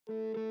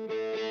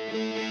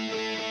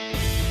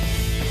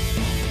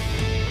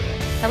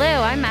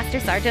Hello, I'm Master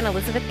Sergeant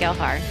Elizabeth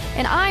Gelhar.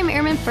 And I'm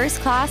Airman First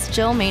Class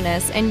Jill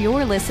Manus, and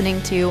you're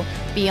listening to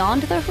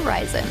Beyond the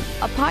Horizon,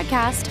 a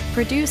podcast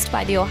produced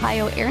by the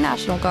Ohio Air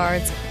National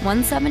Guard's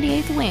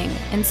 178th Wing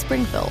in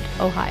Springfield,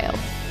 Ohio.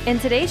 In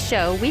today's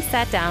show, we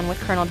sat down with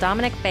Colonel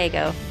Dominic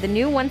Fago, the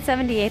new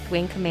 178th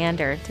Wing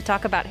commander, to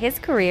talk about his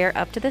career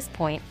up to this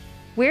point,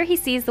 where he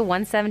sees the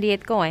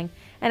 178th going,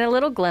 and a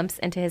little glimpse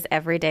into his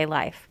everyday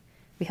life.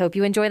 We hope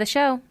you enjoy the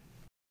show.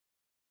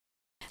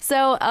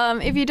 So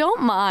if you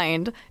don't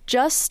mind,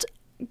 just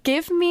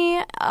give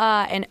me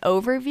an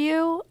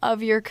overview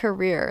of your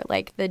career.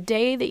 Like the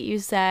day that you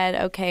said,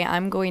 okay,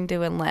 I'm going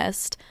to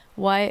enlist,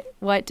 what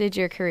did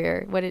your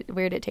career, where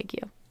did it take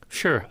you?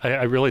 Sure.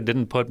 I really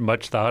didn't put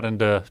much thought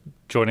into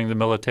joining the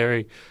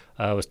military.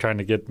 I was trying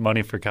to get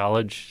money for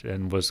college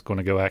and was going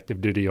to go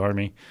active duty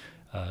Army.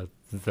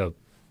 The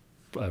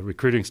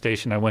recruiting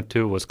station I went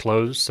to was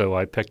closed, so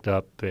I picked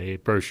up a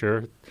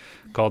brochure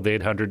called the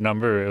 800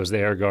 number. It was the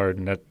Air Guard,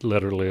 and that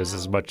literally is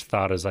as much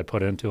thought as I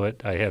put into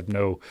it. I have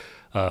no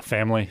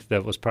family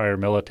that was prior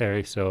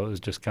military, so it was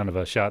just kind of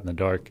a shot in the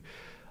dark.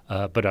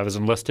 But I was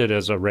enlisted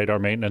as a radar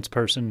maintenance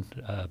person.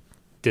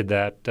 Did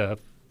that.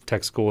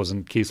 Tech school was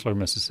in Keesler,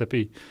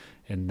 Mississippi,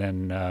 and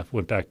then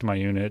went back to my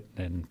unit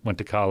and went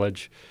to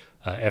college.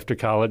 After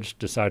college,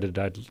 decided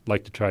I'd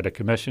like to try to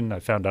commission. I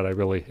found out I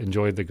really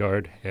enjoyed the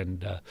Guard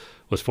and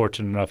was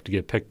fortunate enough to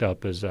get picked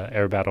up as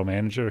air battle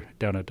manager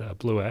down at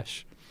Blue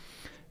Ash.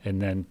 And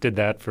then did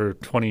that for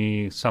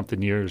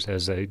 20-something years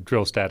as a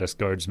drill status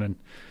guardsman.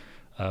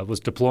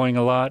 Was deploying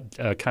a lot,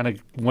 kind of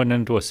went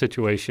into a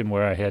situation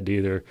where I had to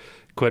either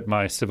quit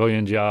my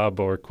civilian job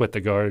or quit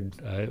the Guard.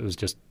 It was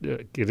just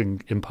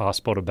getting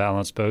impossible to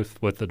balance both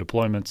with the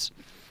deployments.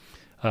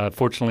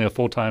 Fortunately, a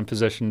full-time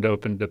position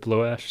opened at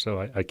Blue Ash,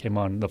 so I came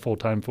on the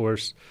full-time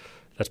force.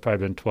 That's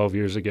probably been 12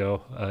 years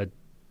ago.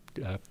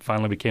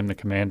 Finally became the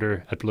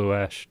commander at Blue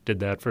Ash, did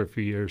that for a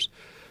few years.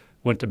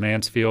 Went to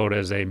Mansfield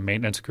as a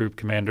maintenance group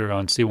commander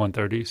on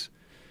C-130s,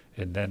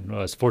 and then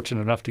was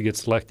fortunate enough to get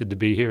selected to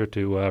be here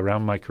to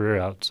round my career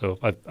out. So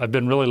I've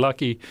been really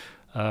lucky.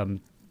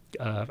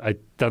 I've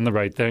done the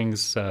right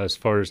things as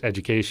far as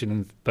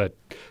education, but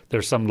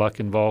there's some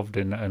luck involved,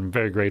 and I'm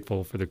very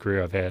grateful for the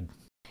career I've had.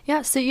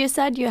 Yeah, so you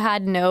said you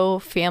had no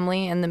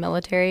family in the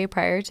military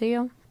prior to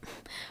you.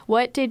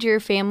 What did your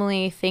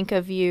family think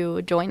of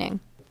you joining?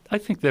 I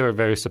think they were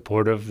very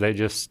supportive. They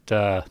just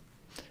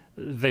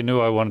they knew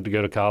I wanted to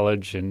go to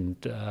college, and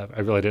I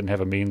really didn't have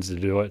a means to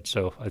do it.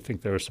 So I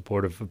think they were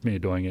supportive of me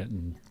doing it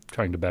and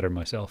trying to better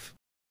myself.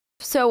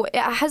 So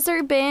has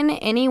there been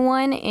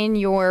anyone in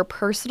your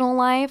personal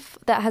life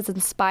that has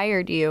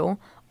inspired you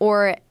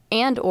or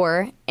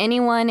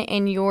anyone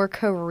in your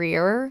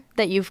career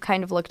that you've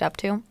kind of looked up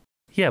to?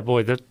 Yeah,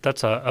 boy,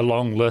 that's a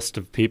long list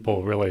of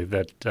people, really,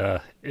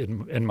 that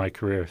in my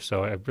career.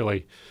 So I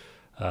really,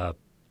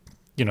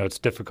 it's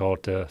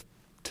difficult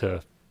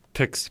to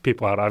pick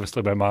people out.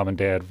 Obviously, my mom and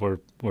dad were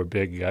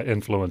big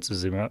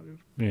influences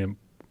in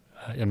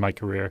my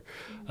career.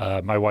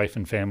 My wife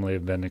and family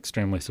have been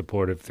extremely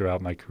supportive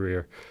throughout my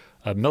career.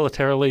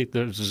 Militarily,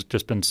 there's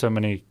just been so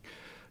many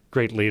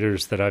great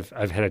leaders that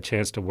I've had a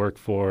chance to work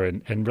for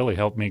and really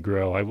helped me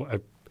grow.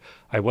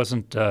 I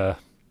wasn't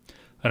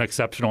an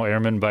exceptional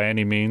airman by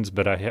any means,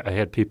 but I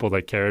had people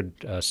that cared,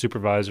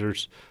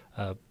 supervisors.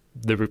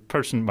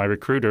 My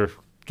recruiter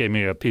gave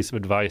me a piece of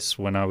advice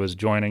when I was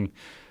joining.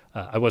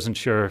 I wasn't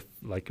sure,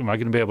 am I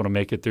going to be able to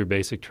make it through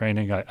basic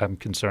training? I'm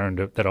concerned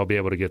that I'll be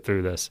able to get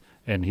through this.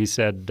 And he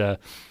said,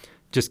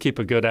 just keep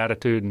a good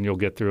attitude and you'll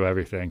get through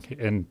everything.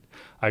 And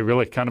I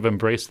really kind of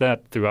embraced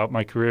that throughout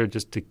my career,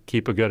 just to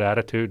keep a good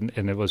attitude.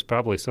 And it was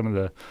probably some of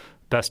the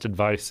best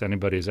advice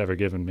anybody's ever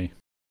given me.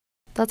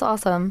 That's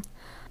awesome.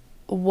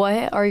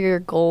 What are your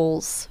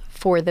goals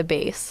for the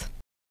base?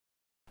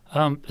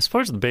 As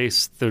far as the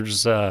base,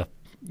 there's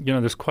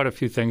quite a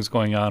few things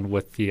going on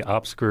with the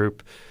ops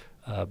group,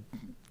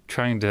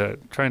 trying to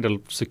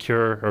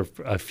secure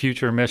a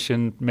future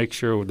mission, make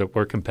sure that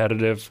we're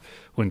competitive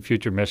when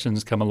future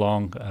missions come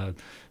along.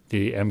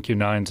 The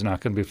MQ-9 is not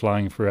going to be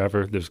flying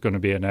forever. There's going to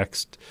be a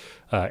next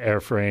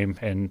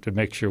airframe, and to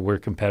make sure we're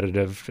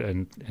competitive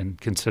and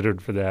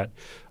considered for that.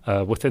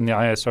 Within the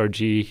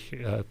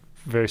ISRG,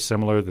 very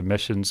similar. The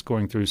mission's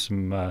going through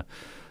some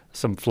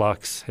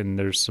flux, and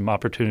there's some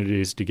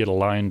opportunities to get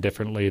aligned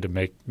differently to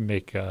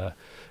make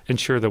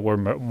ensure that we're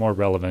more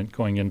relevant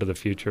going into the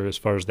future as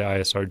far as the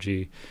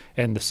ISRG.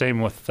 And the same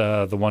with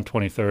the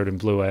 123rd and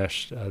Blue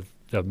Ash,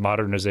 the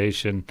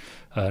modernization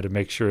to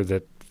make sure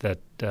that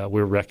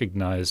we're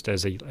recognized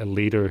as a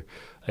leader,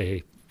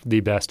 the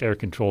best air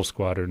control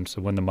squadron.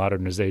 So when the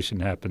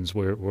modernization happens,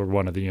 we're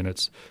one of the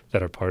units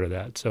that are part of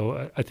that.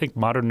 So I think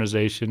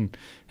modernization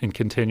and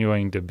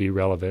continuing to be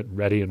relevant,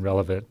 ready and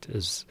relevant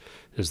is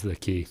the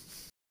key.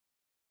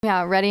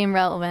 Yeah, ready and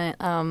relevant.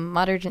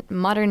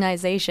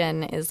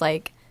 Modernization is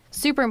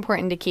super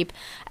important to keep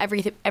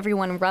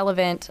everyone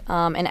relevant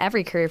in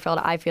every career field,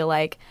 I feel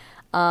like.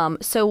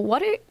 So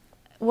what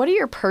are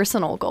your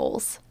personal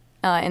goals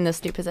in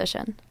this new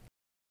position?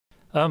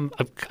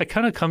 I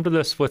kind of come to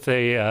this with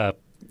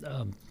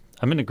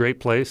I'm in a great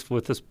place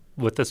with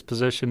this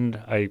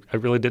position. I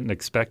really didn't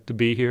expect to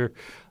be here.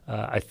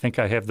 I think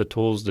I have the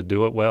tools to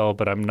do it well,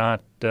 but I'm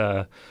not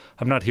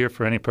here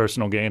for any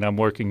personal gain. I'm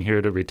working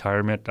here to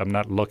retirement. I'm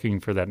not looking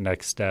for that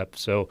next step.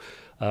 So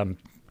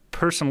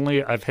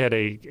personally, I've had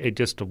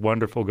just a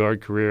wonderful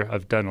guard career.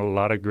 I've done a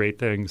lot of great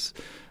things.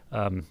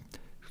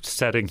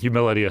 Setting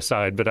humility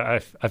aside, but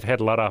I've had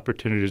a lot of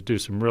opportunities to do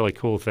some really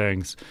cool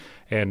things,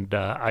 and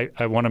I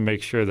want to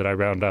make sure that I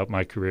round out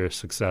my career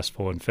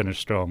successful and finish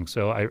strong.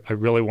 So I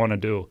really want to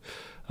do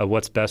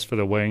what's best for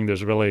the wing.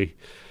 There's really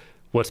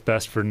what's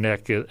best for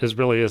Nick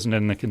really isn't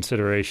in the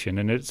consideration,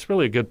 and it's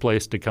really a good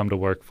place to come to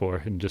work for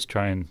and just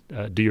try and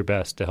do your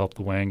best to help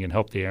the wing and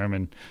help the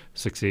airmen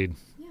succeed.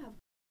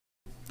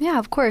 Yeah,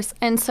 of course.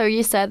 And so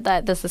you said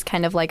that this is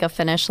kind of like a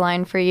finish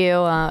line for you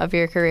of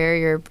your career.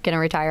 You're going to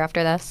retire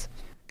after this?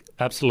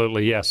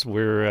 Absolutely, yes.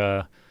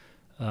 We're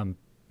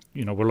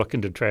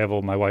looking to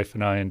travel, my wife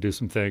and I, and do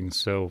some things.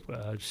 So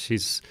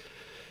she's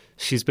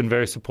been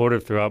very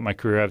supportive throughout my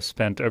career. I've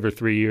spent over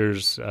 3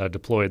 years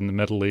deployed in the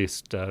Middle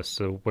East,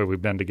 so where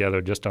we've been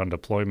together just on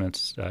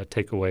deployments,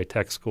 takeaway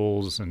tech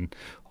schools, and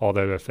all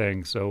the other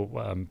things.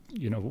 So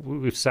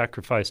we've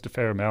sacrificed a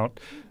fair amount,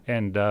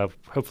 and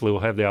hopefully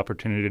we'll have the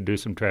opportunity to do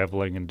some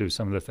traveling and do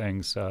some of the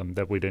things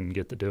that we didn't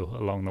get to do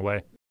along the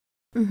way.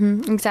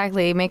 Mm-hmm,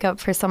 exactly. Make up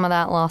for some of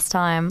that lost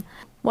time.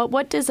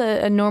 What does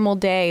a normal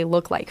day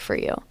look like for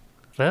you?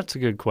 That's a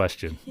good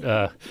question.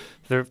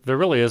 There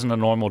really isn't a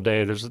normal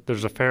day.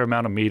 There's a fair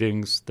amount of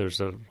meetings. There's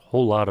a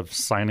whole lot of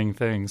signing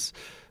things,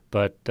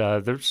 but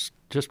there's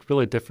just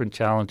really different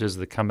challenges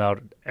that come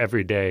out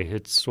every day.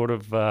 It's sort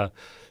of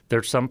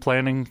there's some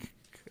planning.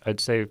 I'd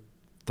say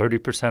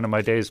 30% of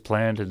my day is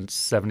planned, and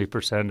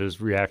 70%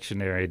 is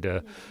reactionary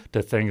to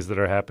things that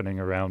are happening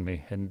around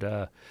me.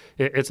 And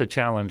it's a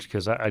challenge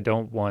because I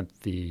don't want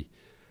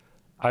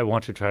I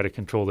want to try to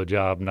control the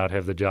job, not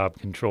have the job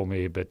control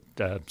me. But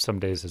some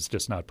days it's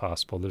just not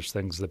possible. There's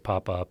things that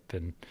pop up,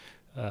 and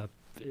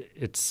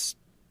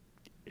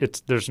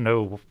there's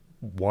no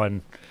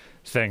one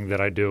thing that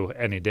I do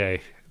any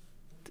day.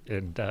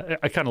 And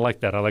I kind of like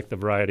that. I like the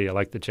variety. I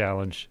like the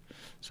challenge.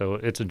 So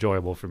it's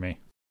enjoyable for me.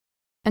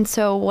 And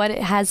so what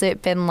has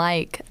it been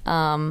like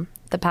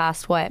the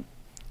past,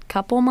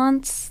 couple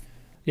months?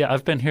 Yeah,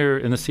 I've been here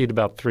in the seat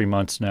about 3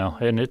 months now,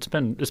 and it's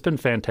been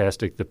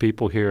fantastic. The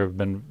people here have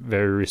been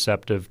very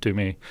receptive to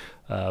me.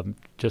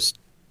 Just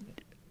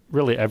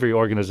really every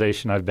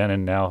organization I've been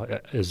in now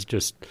is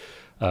just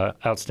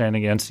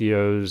outstanding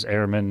NCOs,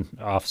 airmen,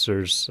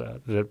 officers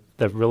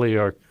that really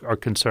are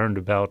concerned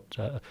about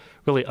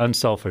really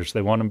unselfish.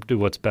 They want to do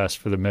what's best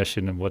for the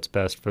mission and what's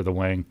best for the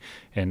wing.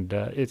 And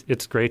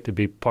it's great to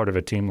be part of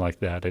a team like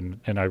that, and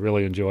I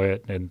really enjoy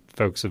it, and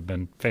folks have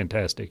been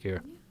fantastic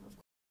here.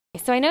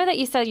 So I know that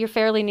you said you're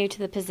fairly new to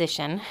the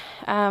position,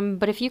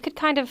 but if you could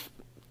kind of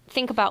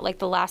think about like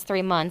the last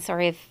 3 months, or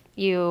if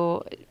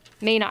you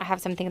may not have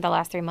something in the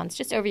last 3 months,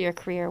 just over your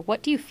career,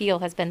 what do you feel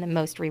has been the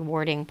most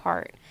rewarding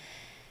part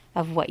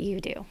of what you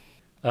do?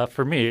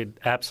 For me,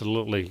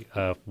 absolutely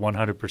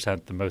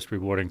 100% the most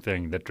rewarding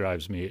thing that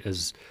drives me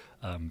is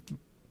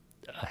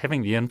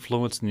having the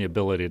influence and the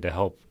ability to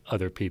help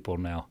other people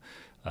now.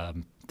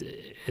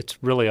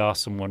 It's really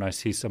awesome when I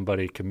see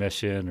somebody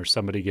commission or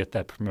somebody get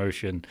that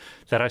promotion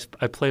that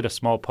I played a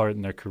small part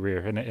in their career.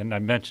 And I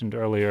mentioned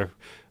earlier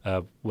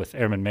with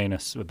Airman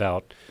Manus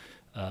about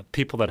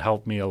people that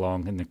helped me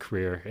along in the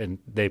career, and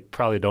they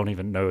probably don't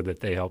even know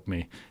that they helped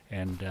me.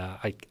 And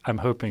I'm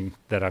hoping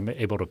that I'm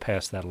able to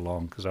pass that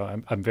along, because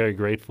I'm very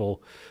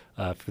grateful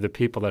for the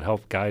people that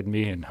helped guide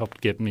me and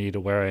helped get me to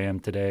where I am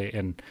today.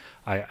 And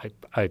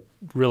I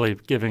really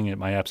giving it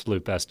my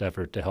absolute best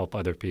effort to help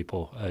other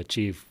people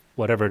achieve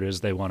whatever it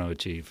is they want to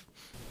achieve.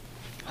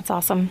 That's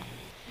awesome.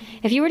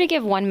 If you were to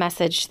give one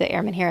message to the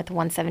airmen here at the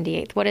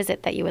 178th, what is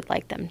it that you would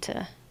like them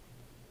to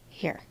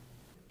hear?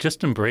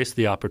 Just embrace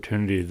the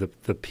opportunity,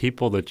 the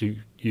people that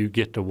you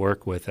get to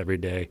work with every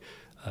day.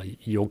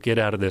 You'll get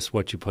out of this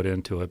what you put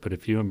into it. But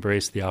if you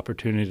embrace the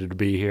opportunity to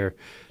be here,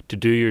 to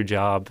do your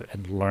job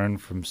and learn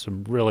from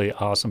some really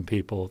awesome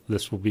people,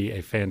 this will be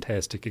a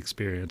fantastic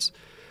experience.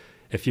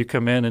 If you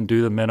come in and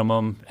do the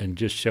minimum and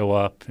just show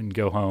up and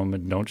go home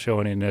and don't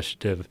show any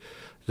initiative,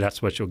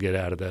 that's what you'll get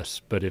out of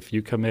this. But if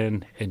you come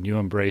in and you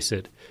embrace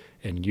it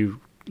and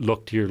you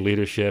look to your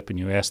leadership and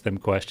you ask them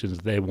questions,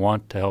 they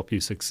want to help you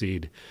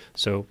succeed.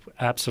 So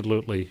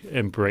absolutely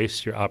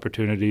embrace your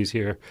opportunities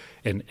here,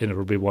 and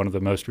it'll be one of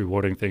the most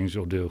rewarding things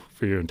you'll do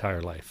for your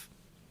entire life.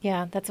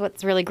 Yeah, that's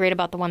what's really great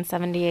about the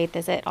 178th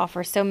is it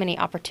offers so many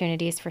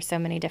opportunities for so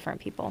many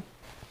different people.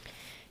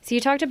 So you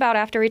talked about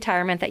after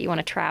retirement that you want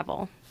to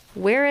travel.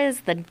 Where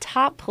is the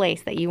top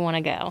place that you want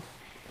to go?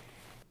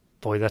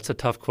 Boy, that's a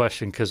tough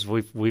question because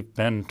we've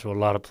been to a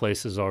lot of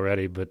places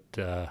already, but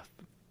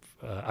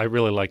I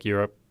really like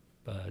Europe.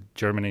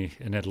 Germany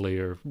and Italy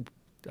are,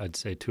 I'd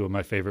say, two of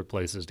my favorite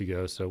places to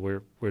go. So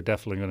we're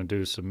definitely going to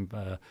do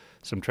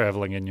some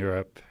traveling in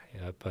Europe,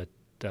 but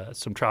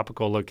some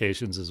tropical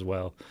locations as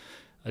well.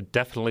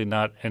 Definitely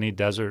not any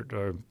desert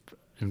or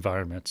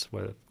environments.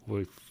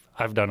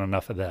 I've done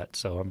enough of that,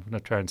 so I'm going to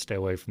try and stay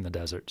away from the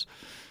deserts.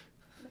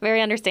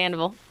 Very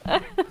understandable.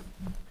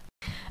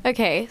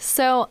 Okay,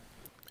 so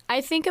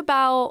I think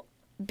about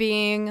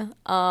being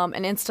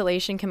an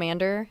installation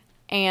commander,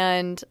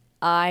 and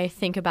I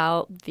think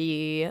about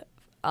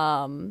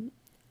my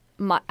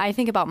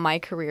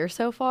career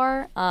so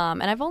far,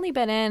 and I've only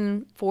been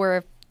in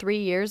for 3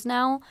 years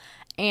now,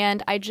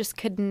 and I just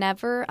could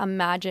never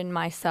imagine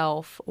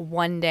myself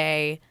one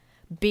day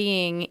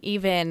being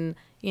even,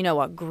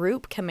 a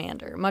group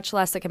commander, much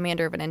less a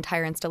commander of an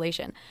entire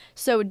installation.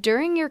 So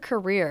during your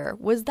career,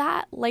 was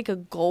that like a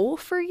goal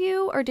for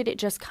you, or did it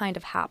just kind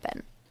of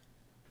happen?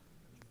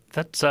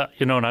 That's,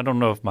 and I don't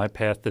know if my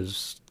path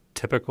is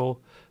typical,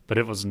 but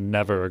it was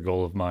never a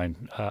goal of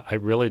mine. I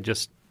really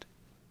just,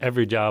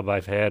 every job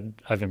I've had,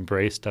 I've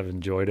embraced, I've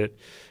enjoyed it,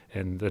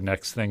 and the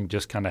next thing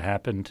just kind of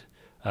happened.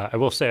 I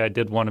will say I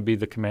did want to be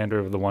the commander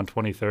of the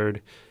 123rd,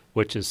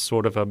 which is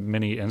sort of a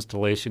mini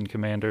installation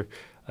commander.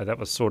 That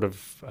was sort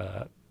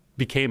of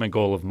became a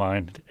goal of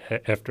mine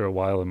after a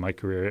while in my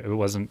career. It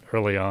wasn't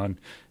early on.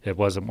 It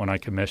wasn't when I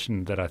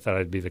commissioned that I thought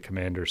I'd be the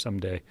commander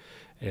someday.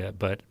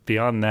 But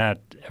beyond that,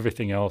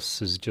 everything else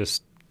has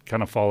just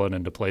kind of fallen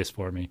into place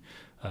for me.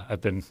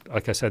 I've been,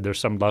 like I said, there's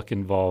some luck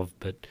involved,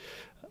 but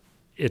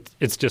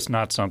it's just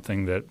not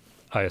something that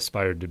I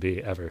aspired to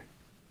be ever.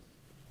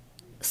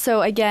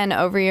 So again,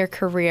 over your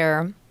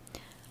career,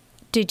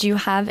 did you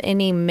have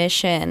any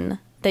mission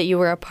that you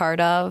were a part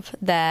of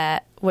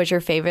that was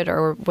your favorite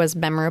or was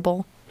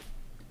memorable?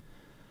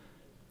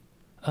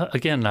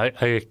 Again,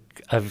 I've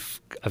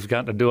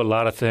gotten to do a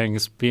lot of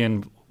things,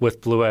 being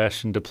with Blue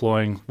Ash and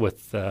deploying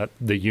with the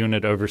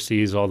unit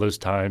overseas all those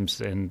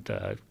times, and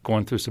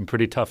going through some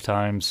pretty tough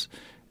times.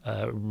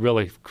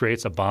 Really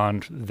creates a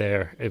bond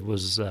there. It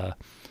was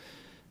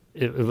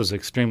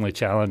extremely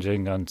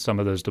challenging on some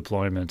of those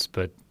deployments,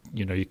 but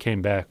you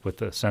came back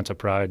with a sense of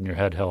pride and your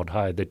head held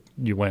high that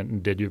you went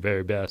and did your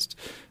very best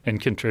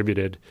and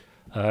contributed.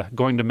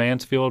 Going to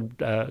Mansfield,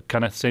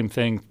 kind of same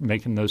thing,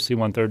 making those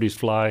C-130s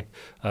fly,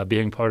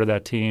 being part of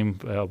that team,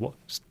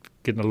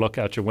 getting a look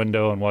out your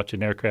window and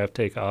watching aircraft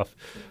take off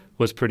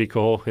was pretty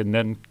cool. And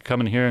then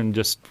coming here and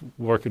just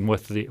working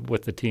with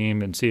the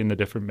team and seeing the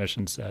different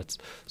mission sets.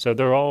 So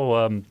they're all,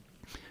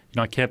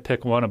 I can't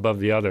pick one above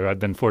the other. I've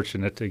been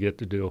fortunate to get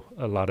to do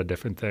a lot of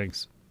different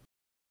things.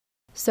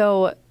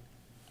 So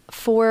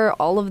for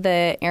all of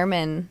the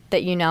airmen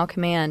that you now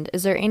command,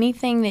 is there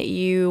anything that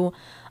you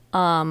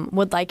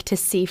would like to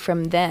see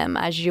from them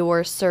as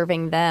you're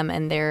serving them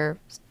and they're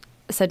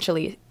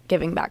essentially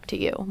giving back to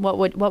you? What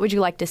would you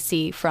like to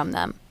see from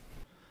them?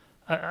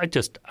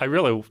 I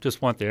really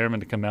just want the airmen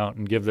to come out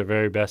and give their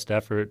very best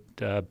effort.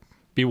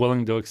 Be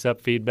willing to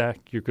accept feedback.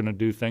 You're going to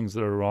do things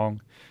that are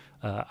wrong.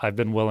 I've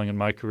been willing in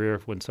my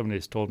career when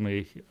somebody's told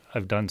me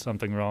I've done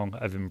something wrong,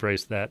 I've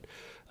embraced that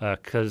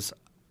because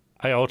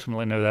I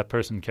ultimately know that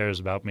person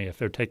cares about me if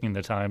they're taking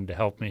the time to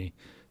help me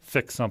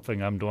fix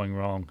something I'm doing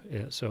wrong.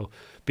 So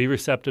be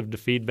receptive to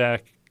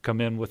feedback,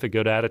 come in with a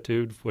good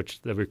attitude,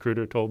 which the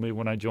recruiter told me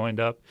when I joined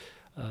up,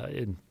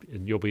 and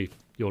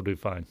you'll do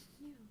fine.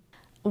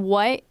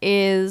 What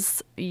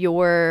is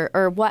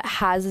what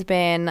has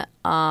been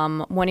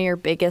one of your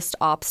biggest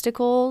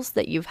obstacles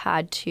that you've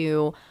had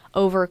to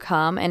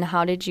overcome, and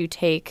how did you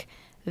take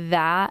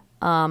that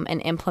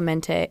and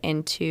implement it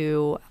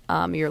into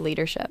your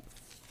leadership?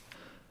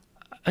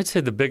 I'd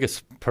say the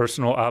biggest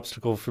personal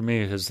obstacle for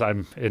me is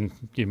and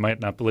you might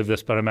not believe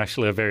this, but I'm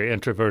actually a very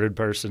introverted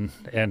person,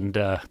 and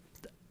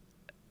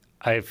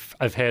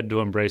I've had to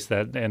embrace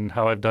that. And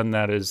how I've done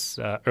that is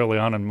early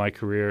on in my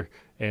career,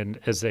 and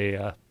as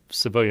a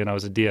civilian, I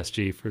was a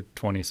DSG for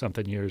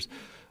 20-something years.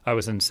 I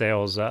was in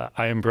sales. I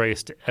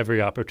embraced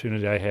every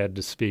opportunity I had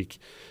to speak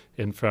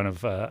in front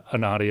of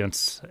an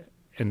audience,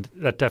 and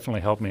that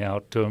definitely helped me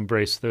out to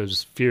embrace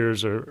those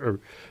fears or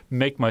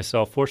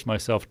force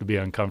myself to be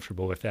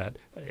uncomfortable with that.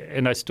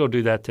 And I still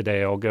do that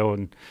today. I'll go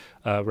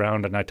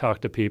around and I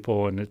talk to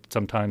people, and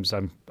sometimes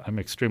I'm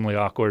extremely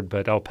awkward,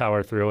 but I'll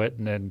power through it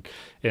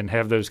and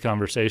have those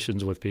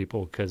conversations with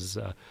people because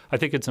I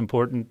think it's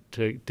important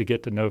to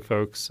get to know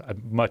folks.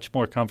 I'm much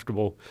more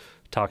comfortable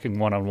talking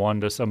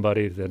one-on-one to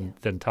somebody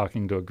than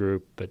talking to a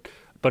group.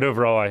 But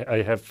overall,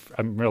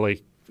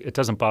 it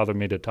doesn't bother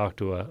me to talk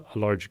to a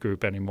large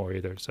group anymore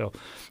either. So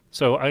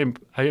I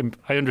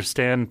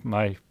understand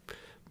my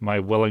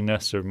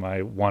willingness or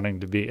my wanting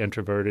to be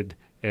introverted,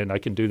 and I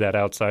can do that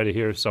outside of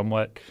here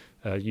somewhat.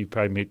 You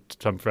probably meet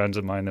some friends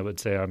of mine that would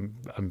say I'm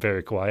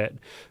very quiet,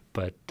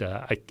 but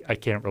I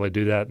can't really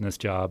do that in this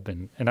job,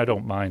 and I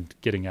don't mind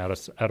getting out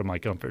of my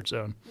comfort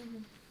zone.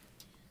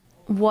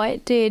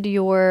 What did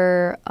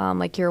your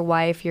your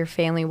wife, your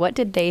family, what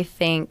did they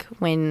think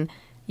when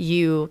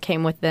you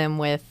came with them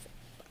with,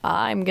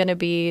 I'm going to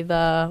be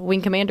the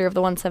wing commander of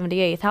the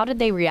 178th? How did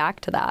they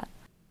react to that?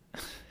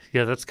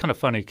 Yeah, that's kind of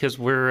funny because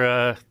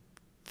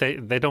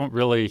they don't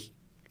really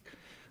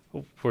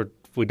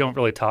we don't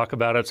really talk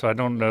about it, so I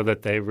don't know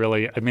that they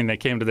really. I mean, they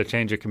came to the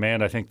change of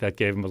command. I think that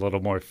gave them a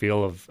little more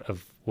feel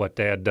of what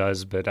Dad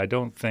does, but I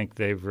don't think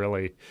they've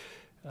really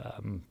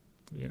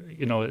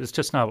it's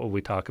just not what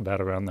we talk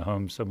about around the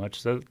home so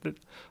much. So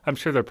I'm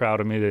sure they're proud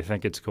of me. They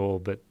think it's cool,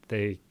 but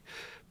they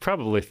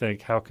probably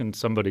think, how can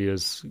somebody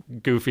as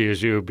goofy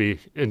as you be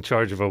in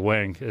charge of a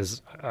wing?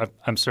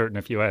 I'm certain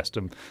if you asked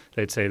them,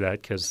 they'd say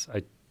that, because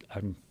I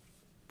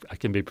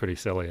can be pretty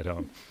silly at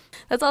home.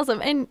 That's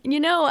awesome. And,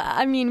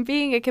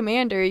 being a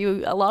commander,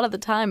 a lot of the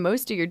time,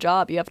 most of your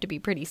job, you have to be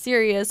pretty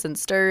serious and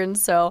stern.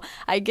 So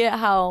I get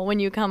how when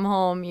you come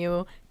home,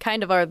 you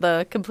kind of are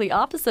the complete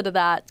opposite of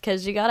that,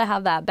 because you got to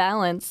have that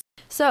balance.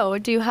 So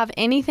do you have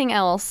anything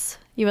else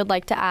you would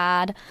like to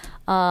add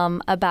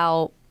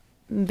about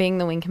being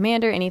the wing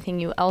commander?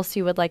 Anything else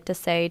you would like to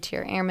say to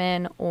your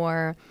airmen,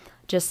 or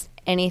just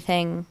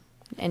anything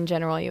in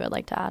general you would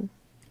like to add?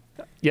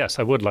 Yes,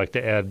 I would like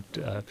to add,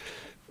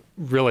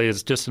 really,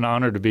 it's just an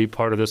honor to be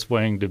part of this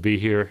wing, to be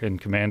here in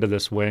command of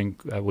this wing.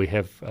 We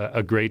have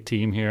a great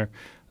team here.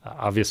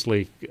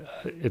 Obviously,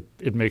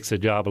 it makes the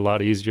job a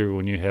lot easier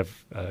when you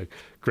have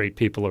great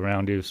people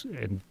around you,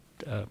 and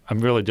I'm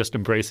really just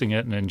embracing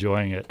it and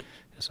enjoying it.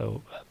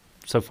 So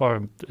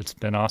far, it's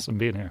been awesome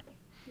being here.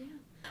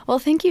 Well,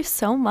 thank you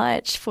so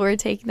much for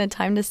taking the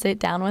time to sit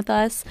down with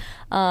us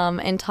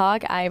and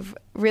talk. I've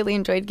really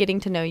enjoyed getting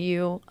to know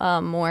you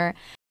more.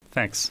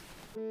 Thanks.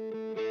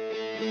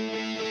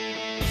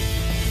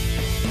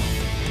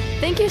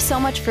 Thank you so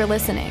much for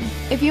listening.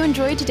 If you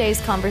enjoyed today's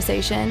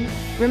conversation,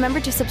 remember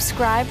to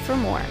subscribe for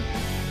more.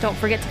 Don't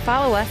forget to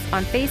follow us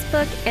on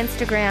Facebook,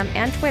 Instagram,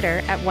 and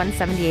Twitter at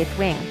 178th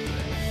Wing.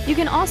 You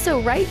can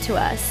also write to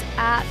us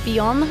at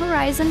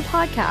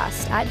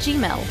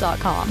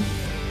beyondthehorizonpodcast@gmail.com.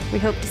 We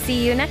hope to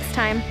see you next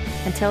time.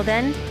 Until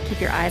then, keep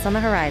your eyes on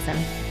the horizon.